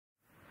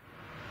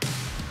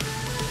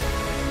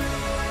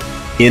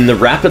In the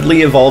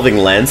rapidly evolving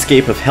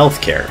landscape of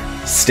healthcare,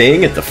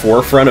 staying at the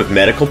forefront of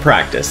medical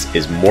practice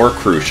is more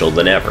crucial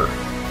than ever.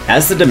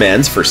 As the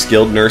demands for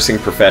skilled nursing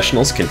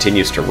professionals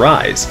continues to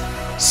rise,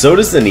 so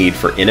does the need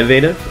for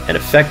innovative and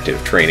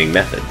effective training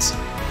methods.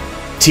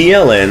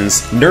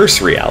 TLN's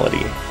Nurse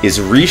Reality is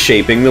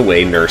reshaping the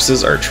way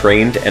nurses are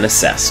trained and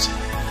assessed.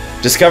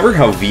 Discover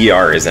how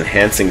VR is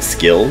enhancing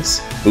skills,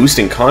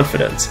 boosting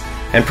confidence,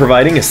 and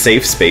providing a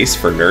safe space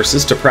for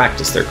nurses to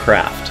practice their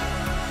craft.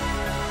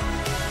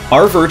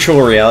 Our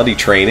virtual reality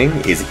training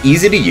is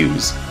easy to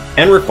use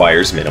and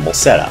requires minimal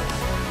setup.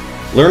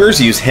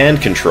 Learners use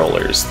hand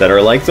controllers that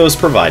are like those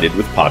provided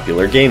with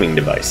popular gaming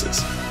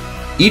devices.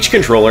 Each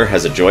controller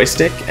has a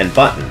joystick and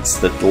buttons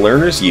that the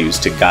learners use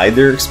to guide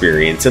their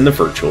experience in the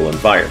virtual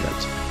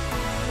environment.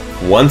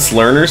 Once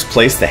learners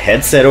place the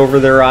headset over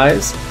their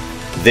eyes,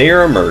 they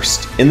are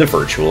immersed in the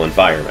virtual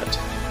environment.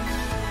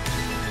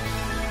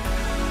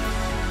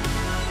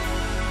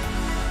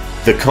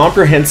 The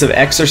comprehensive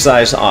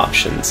exercise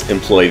options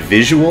employ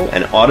visual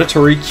and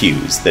auditory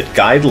cues that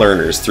guide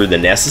learners through the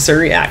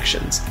necessary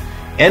actions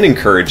and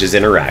encourages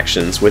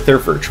interactions with their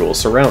virtual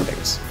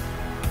surroundings.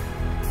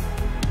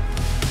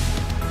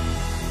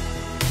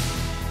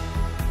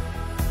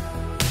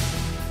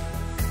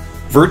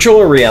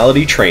 Virtual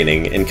reality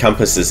training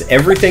encompasses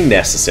everything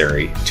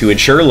necessary to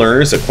ensure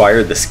learners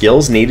acquire the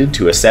skills needed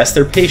to assess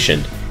their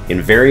patient in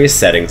various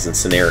settings and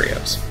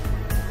scenarios.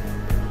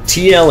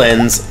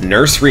 TLN's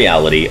Nurse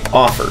Reality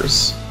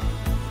offers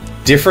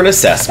different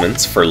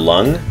assessments for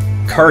lung,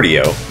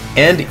 cardio,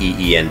 and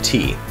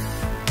EENT,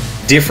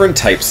 different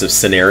types of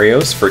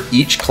scenarios for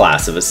each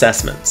class of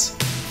assessments,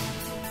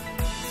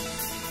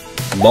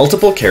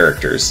 multiple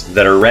characters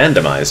that are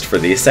randomized for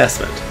the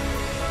assessment,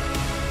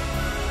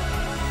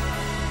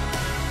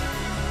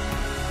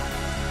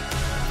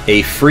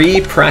 a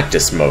free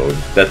practice mode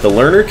that the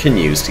learner can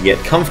use to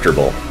get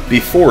comfortable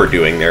before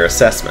doing their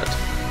assessment,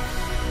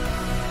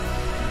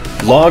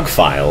 log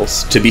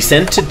files to be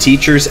sent to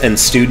teachers and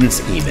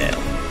students' email,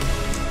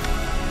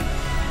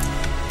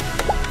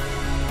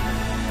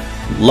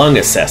 lung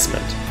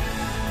assessment,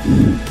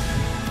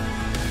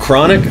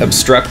 chronic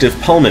obstructive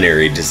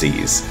pulmonary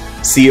disease,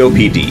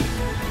 COPD,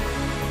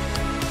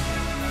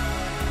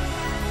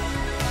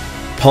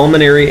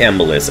 pulmonary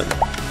embolism,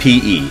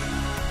 PE,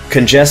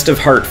 congestive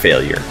heart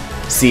failure,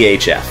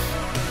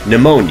 CHF,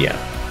 pneumonia,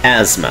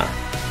 asthma,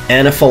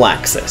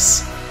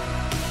 anaphylaxis.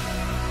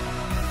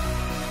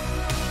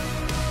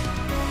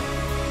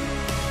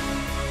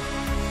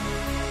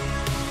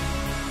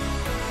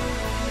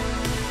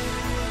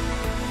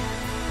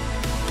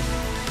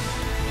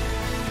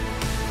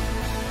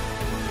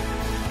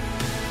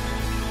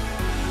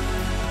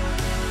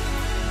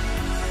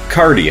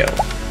 Cardio,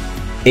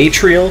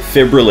 atrial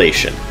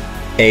fibrillation,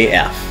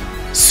 AF,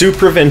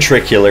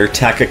 supraventricular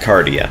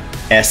tachycardia,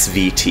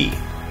 SVT,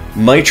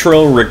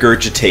 mitral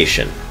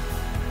regurgitation,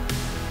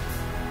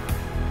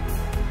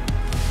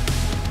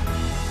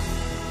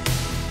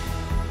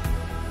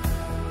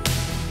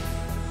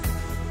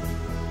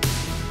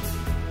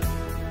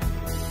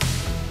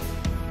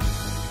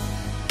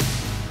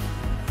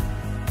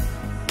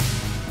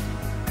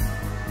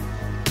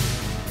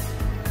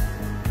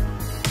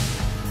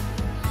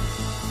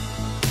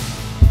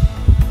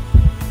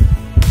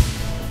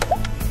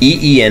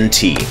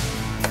 EENT,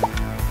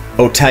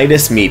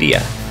 otitis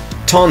media,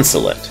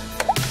 tonsillet,